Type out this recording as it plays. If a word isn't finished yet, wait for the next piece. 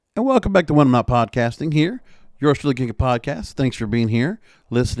And welcome back to When I'm Not Podcasting here. Yours truly, King of Podcasts. Thanks for being here,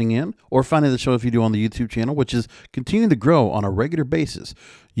 listening in, or finding the show if you do on the YouTube channel, which is continuing to grow on a regular basis.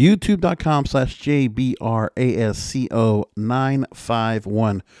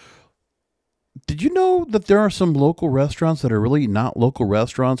 YouTube.com/JBRASCO951. Did you know that there are some local restaurants that are really not local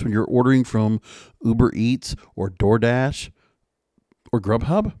restaurants when you're ordering from Uber Eats or DoorDash or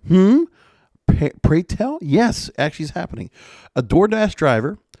Grubhub? Pray tell? Yes, actually it's happening. A DoorDash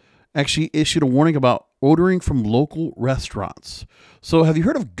driver actually issued a warning about ordering from local restaurants. So have you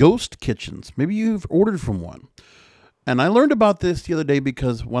heard of ghost kitchens? Maybe you've ordered from one. And I learned about this the other day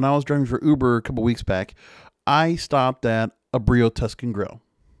because when I was driving for Uber a couple weeks back, I stopped at a Brio Tuscan Grill.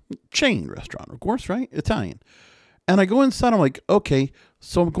 Chain restaurant, of course, right? Italian. And I go inside, I'm like, okay,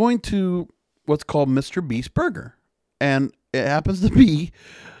 so I'm going to what's called Mr. Beast Burger. And it happens to be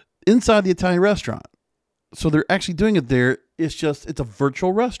inside the Italian restaurant. So they're actually doing it there. It's a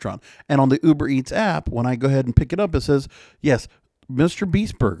virtual restaurant. And on the Uber Eats app, when I go ahead and pick it up, it says, yes, Mr.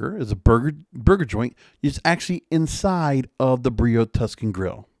 Beast Burger is a burger joint. It's actually inside of the Brio Tuscan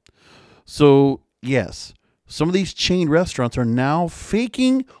Grill. So, yes, some of these chain restaurants are now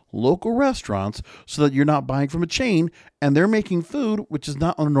faking local restaurants so that you're not buying from a chain and they're making food, which is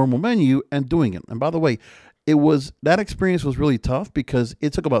not on a normal menu, and doing it. And by the way, that experience was really tough because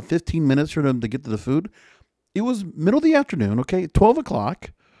it took about 15 minutes for them to get to the food. It was middle of the afternoon, okay, 12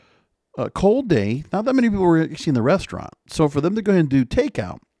 o'clock, a cold day. Not that many people were actually in the restaurant. So for them to go ahead and do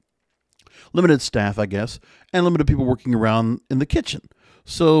takeout, limited staff, I guess, and limited people working around in the kitchen.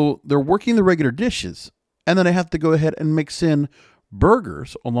 So they're working the regular dishes, and then they have to go ahead and mix in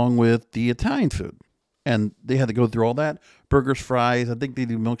burgers along with the Italian food. And they had to go through all that. Burgers, fries, I think they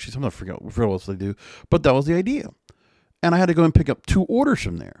do milkshakes. I'm not forget what else they do. But that was the idea. And I had to go and pick up 2 orders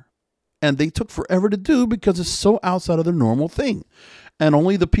from there. And they took forever to do because it's so outside of the normal thing. And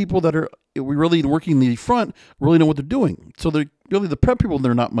only the people that are really working the front really know what they're doing. So they're really the prep people,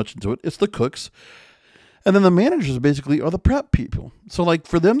 they're not much into it. It's the cooks. And then the managers basically are the prep people. So like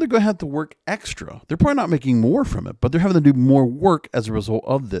for them to go have to work extra, they're probably not making more from it, but they're having to do more work as a result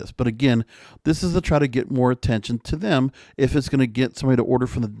of this. But again, this is to try to get more attention to them if it's going to get somebody to order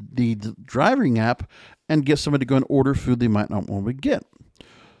from the driving app and get somebody to go and order food they might not want to get.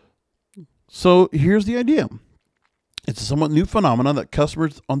 So here's the idea. It's a somewhat new phenomenon that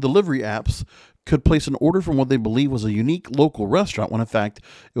customers on delivery apps could place an order from what they believe was a unique local restaurant when in fact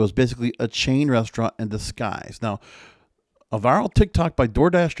it was basically a chain restaurant in disguise. Now, a viral TikTok by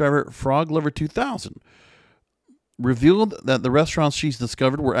DoorDash driver Frog Lover 2000 revealed that the restaurants she's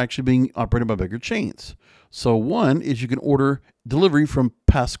discovered were actually being operated by bigger chains. So one is you can order delivery from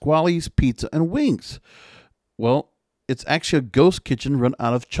Pasquale's Pizza and Wings. Well, it's actually a ghost kitchen run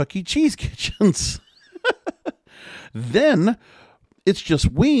out of Chuck E. Cheese kitchens. Then it's just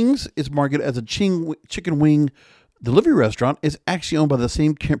wings. It's marketed as a chicken wing delivery restaurant. It's actually owned by the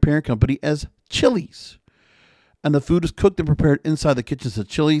same parent company as Chili's. And the food is cooked and prepared inside the kitchens of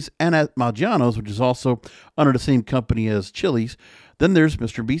Chili's and at Maggiano's, which is also under the same company as Chili's. Then there's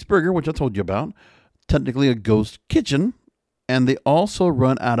Mr. Beast Burger, which I told you about. Technically a ghost kitchen. And they also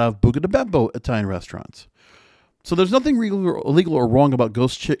run out of Buca di Beppo Italian restaurants. So there's nothing illegal or wrong about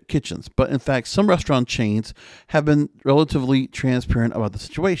ghost kitchens, but in fact, some restaurant chains have been relatively transparent about the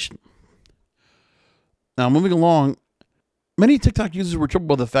situation. Now, moving along, many TikTok users were troubled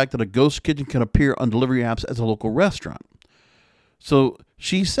by the fact that a ghost kitchen can appear on delivery apps as a local restaurant. So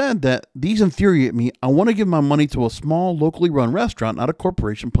she said that these infuriate me. I want to give my money to a small, locally run restaurant, not a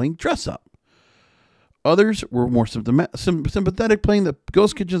corporation playing dress up. Others were more sympathetic, playing that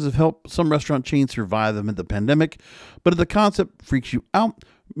ghost kitchens have helped some restaurant chains survive amid the pandemic. But if the concept freaks you out,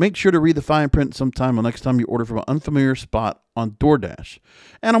 make sure to read the fine print sometime the next time you order from an unfamiliar spot on DoorDash.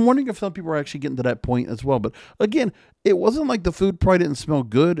 And I'm wondering if some people are actually getting to that point as well. But again, it wasn't like the food probably didn't smell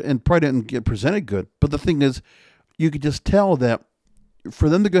good and probably didn't get presented good. But the thing is, you could just tell that for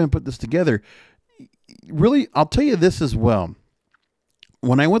them to go and put this together, really, I'll tell you this as well.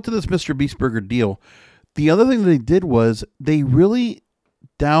 When I went to this Mr. Beast Burger deal, the other thing they did was they really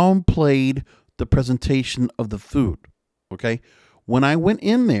downplayed the presentation of the food, okay? When I went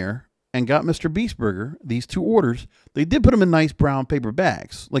in there and got Mr. Beast Burger, these 2 orders, they did put them in nice brown paper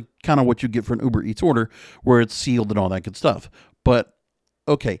bags, like kind of what you get for an Uber Eats order, where it's sealed and all that good stuff. But,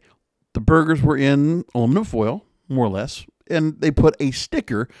 okay, the burgers were in aluminum foil, more or less, and they put a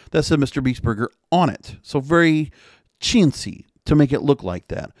sticker that said Mr. Beast Burger on it. So very chintzy to make it look like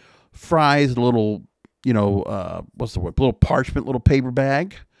that. Fries, a little... what's the word? Little parchment, little paper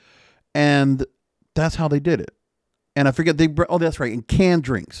bag. And that's how they did it. And I forget, that's right. And canned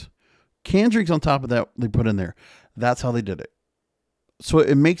drinks. Canned drinks on top of that, they put in there. That's how they did it. So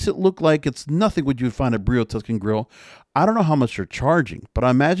it makes it look like it's nothing what you would find at Brio Tuscan Grill. I don't know how much they're charging, but I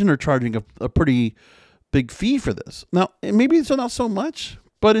imagine they're charging a pretty big fee for this. Now, maybe it's not so much,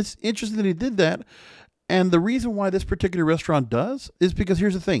 but it's interesting that he did that. And the reason why this particular restaurant does is because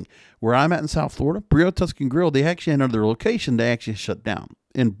here's the thing. Where I'm at in South Florida, Brio Tuscan Grill, they actually had another location they actually shut down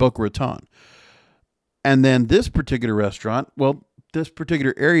in Boca Raton. And then this particular restaurant, well, this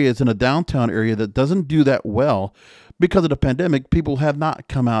particular area is in a downtown area that doesn't do that well because of the pandemic. People have not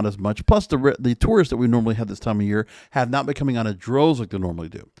come out as much. Plus, the tourists that we normally have this time of year have not been coming out of droves like they normally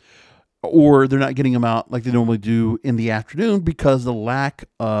do. Or they're not getting them out like they normally do in the afternoon because the lack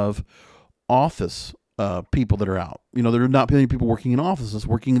of office people that are out. You know, there are not many people working in offices,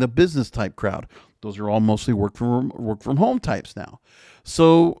 working in the business type crowd. Those are all mostly work from home types now.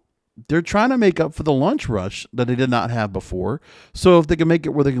 So they're trying to make up for the lunch rush that they did not have before. So if they can make it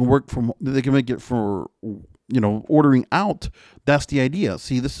where they can make it for, ordering out, that's the idea.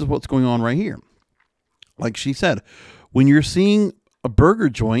 See, this is what's going on right here. Like she said, when you're seeing a burger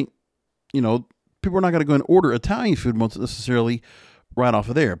joint, people are not going to go and order Italian food most necessarily right off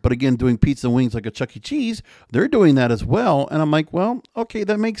of there. But again, doing pizza and wings like a Chuck E. Cheese, they're doing that as well. And I'm like, well, okay,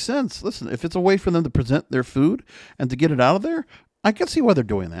 that makes sense. Listen, if it's a way for them to present their food and to get it out of there, I can see why they're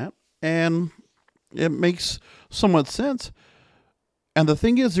doing that. And it makes somewhat sense. And the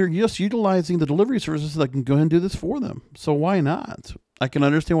thing is, they're just utilizing the delivery services that can go ahead and do this for them. So why not? I can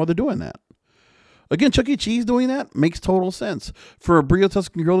understand why they're doing that. Again, Chuck E. Cheese doing that makes total sense. For a Brio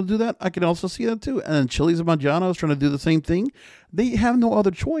Tuscan Grill to do that, I can also see that too. And then Chili's and Maggiano's trying to do the same thing. They have no other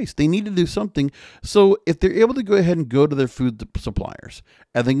choice. They need to do something. So if they're able to go ahead and go to their food suppliers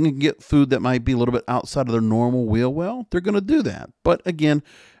and they can get food that might be a little bit outside of their normal wheel well, they're going to do that. But again,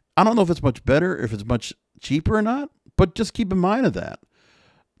 I don't know if it's much better, if it's much cheaper or not, but just keep in mind of that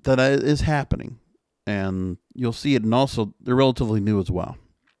is happening. And you'll see it. And also, they're relatively new as well.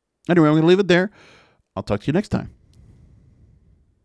 Anyway, I'm going to leave it there. I'll talk to you next time.